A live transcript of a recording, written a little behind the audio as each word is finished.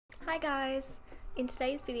Hi guys! In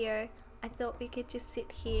today's video I thought we could just sit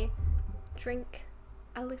here, drink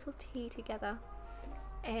a little tea together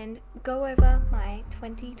and go over my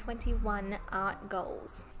 2021 art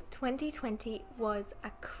goals. 2020 was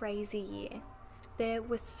a crazy year. There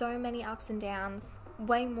were so many ups and downs,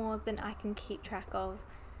 way more than I can keep track of,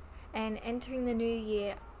 and entering the new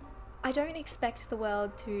year I don't expect the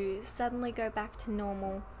world to suddenly go back to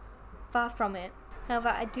normal, far from it. However,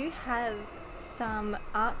 I do have some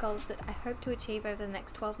art goals that I hope to achieve over the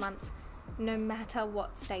next 12 months, no matter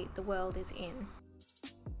what state the world is in.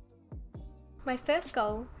 My first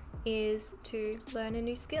goal is to learn a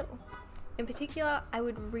new skill. In particular, I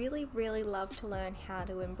would really love to learn how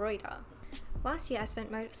to embroider. Last year I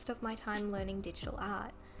spent most of my time learning digital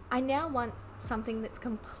art. I now want something that's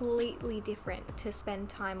completely different to spend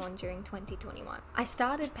time on during 2021. I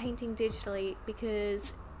started painting digitally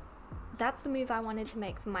because that's the move I wanted to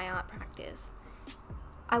make for my art practice.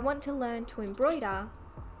 I want to learn to embroider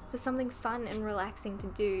for something fun and relaxing to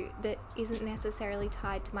do that isn't necessarily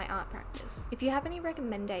tied to my art practice. If you have any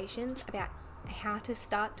recommendations about how to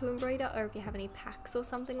start to embroider, or if you have any packs or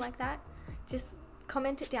something like that, just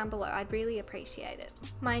comment it down below. I'd really appreciate it.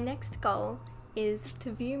 My next goal is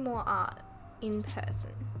to view more art in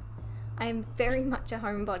person. I am very much a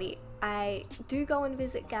homebody. I do go and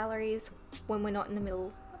visit galleries when we're not in the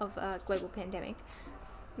middle of a global pandemic,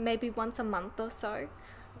 maybe once a month or so,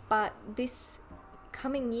 but this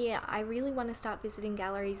coming year I really want to start visiting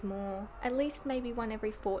galleries more, at least maybe one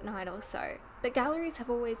every fortnight or so. But galleries have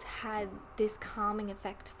always had this calming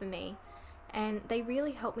effect for me, and they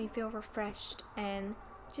really help me feel refreshed and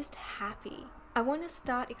just happy. I want to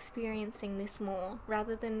start experiencing this more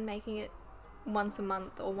rather than making it once a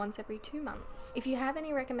month or once every 2 months. If you have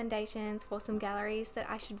any recommendations for some galleries that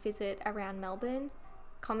I should visit around Melbourne,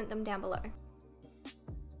 comment them down below.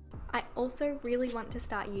 I also really want to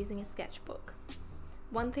start using a sketchbook.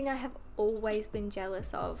 One thing I have always been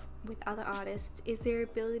jealous of with other artists is their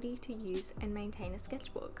ability to use and maintain a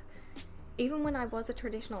sketchbook. Even when I was a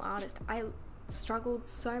traditional artist, I struggled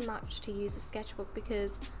so much to use a sketchbook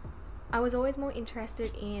because I was always more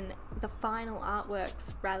interested in the final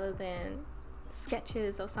artworks rather than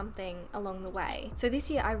sketches or something along the way. So this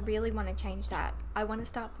year I really want to change that. I want to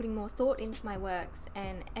start putting more thought into my works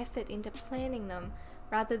and effort into planning them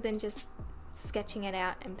rather than just sketching it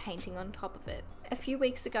out and painting on top of it. A few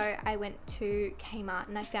weeks ago I went to Kmart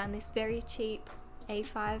and I found this very cheap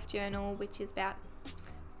A5 journal, which is about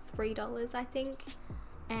 $3 I think,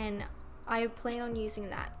 and I plan on using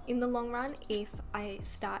that. In the long run, if I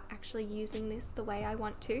start actually using this the way I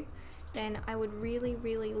want to, then I would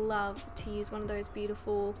really love to use one of those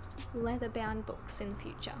beautiful leather-bound books in the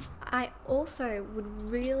future. I also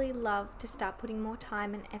would really love to start putting more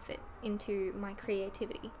time and effort into my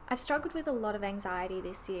creativity. I've struggled with a lot of anxiety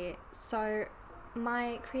this year, so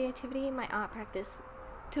my creativity in my art practice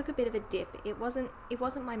took a bit of a dip. It wasn't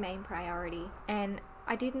my main priority, and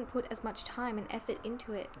I didn't put as much time and effort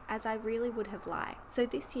into it as I really would have liked. So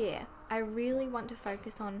this year, I really want to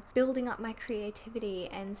focus on building up my creativity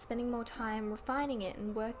and spending more time refining it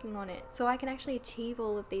and working on it so I can actually achieve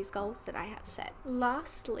all of these goals that I have set.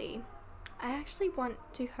 Lastly, I actually want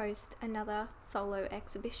to host another solo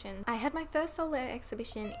exhibition. I had my first solo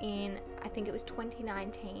exhibition in, I think it was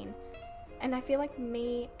 2019, and I feel like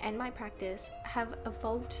me and my practice have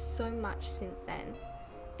evolved so much since then.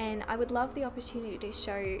 And I would love the opportunity to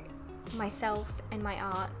show myself and my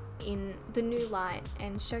art in the new light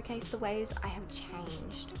and showcase the ways I have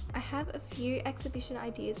changed. I have a few exhibition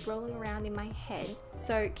ideas rolling around in my head,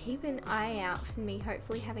 so keep an eye out for me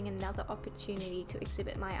hopefully having another opportunity to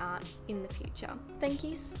exhibit my art in the future. Thank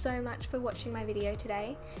you so much for watching my video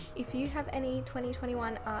today. If you have any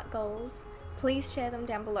 2021 art goals, please share them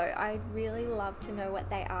down below. I'd really love to know what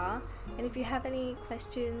they are. And if you have any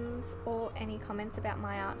questions or any comments about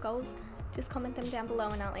my art goals, just comment them down below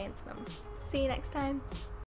and I'll answer them. See you next time.